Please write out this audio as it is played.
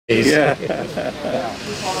Yeah.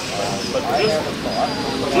 But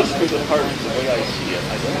just for the part, the way I see it,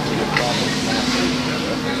 I don't see a problem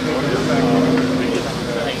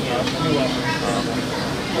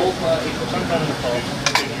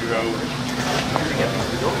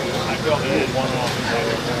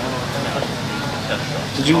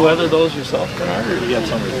Did you weather those yourself, Bernard, or did you get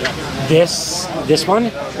somebody? This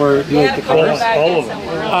one, or you make the colors? All of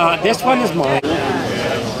them. This one is mine.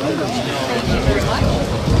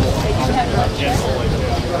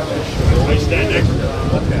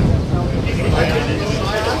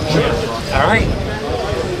 All right.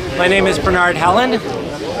 My name is Bernard Helen,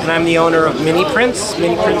 and I'm the owner of miniprints,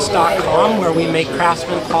 miniprints.com, where we make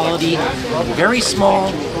craftsman quality, very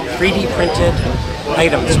small, 3D printed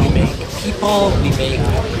items. We make people, we make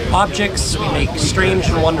objects, we make strange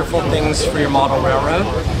and wonderful things for your model railroad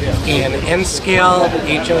in N scale,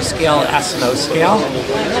 HO scale, S and O scale,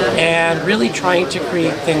 and really trying to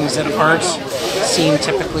create things that aren't seen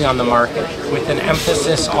typically on the market, with an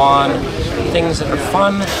emphasis on things that are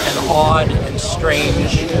fun and odd and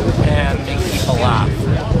strange and make people laugh.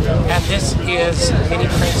 And this is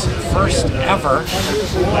Miniprint's first ever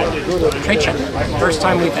trade show. First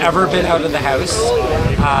time we've ever been out of the house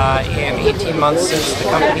in 18 months since the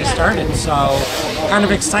company started. So kind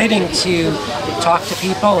of exciting to talk to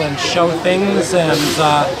people and show things and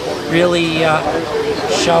really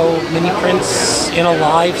show Miniprints in a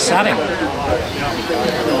live setting.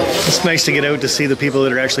 It's nice to get out to see the people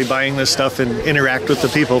that are actually buying this stuff and interact with the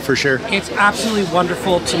people, for sure. It's absolutely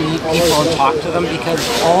wonderful to meet people and talk to them, because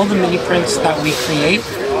all the mini prints that we create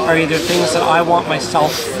are either things that I want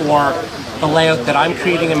myself for the layout that I'm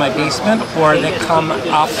creating in my basement, or that come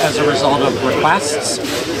up as a result of requests.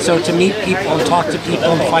 So to meet people and talk to people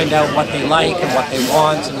and find out what they like and what they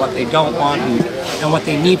want and what they don't want and what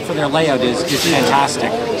they need for their layout is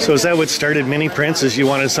fantastic. So is that what started Miniprints? Is you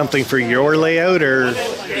wanted something for your layout, or?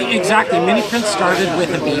 Exactly. Miniprints started with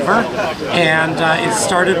a beaver, and it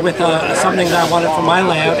started with something that I wanted for my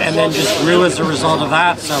layout, and then just grew as a result of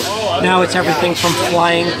that. So now it's everything from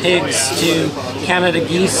flying pigs to Canada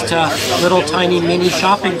geese to little tiny mini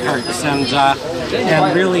shopping carts, and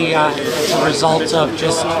really it's a result of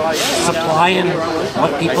just supply and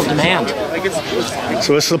what people demand.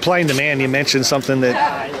 So with supply and demand, you mentioned something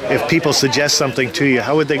that if people suggest something to you,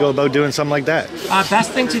 how would they go about doing something like that?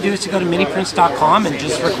 Best thing to do is to go to miniprints.com and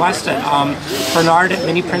just request it. Bernard at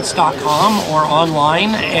miniprints.com or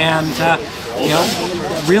online, and you know,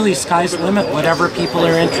 really sky's the limit. Whatever people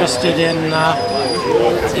are interested in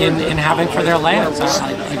having for their layouts,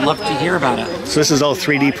 I'd love to hear about it. So this is all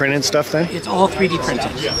 3D printed stuff then? It's all 3D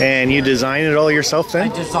printed. And you design it all yourself then?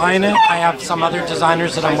 I design it. I have some other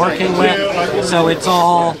designers that I'm working with. So it's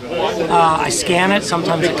all, I scan it.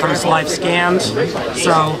 Sometimes it comes live scanned.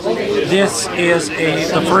 So this is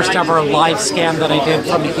the first ever live scan that I did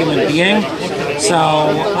from a human being.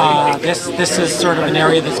 So this is sort of an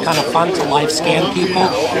area that's kind of fun to live scan people.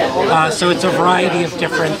 So it's a variety of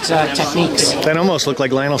different techniques. That almost looked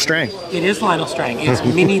like Lionel Strang. It is Lionel Strang. It's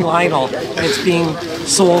mini Lionel. It's being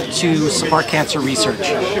sold to support cancer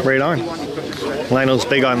research. Right on. Lionel's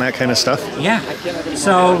big on that kind of stuff. Yeah.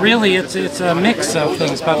 So really, it's a mix of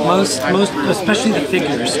things, but most especially the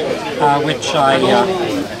figures, which I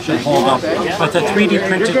should hold up. But the 3D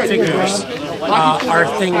printed figures are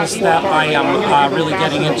things that I am really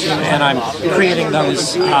getting into, and I'm creating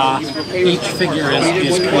those. Each figure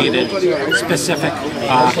is created specific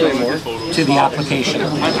to the application.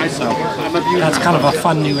 So that's kind of a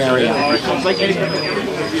fun new area.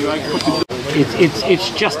 It's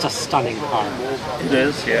just a stunning car. It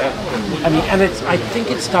is, yeah. I mean, and I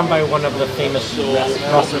think it's done by one of the famous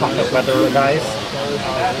Rust Bucket Weather guys.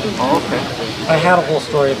 Oh, okay. I had a whole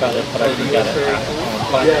story about it, but I forget it.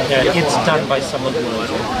 But it's done by someone who knows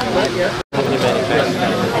it. How many manufacturers?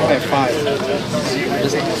 I have 5.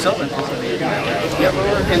 Is it selling? Yep.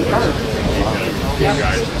 In part.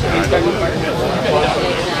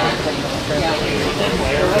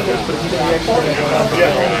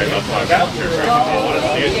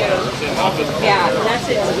 Yeah, that's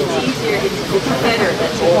it. It's easier. It's better.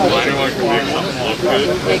 That's it.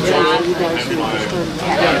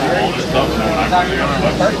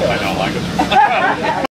 Exactly.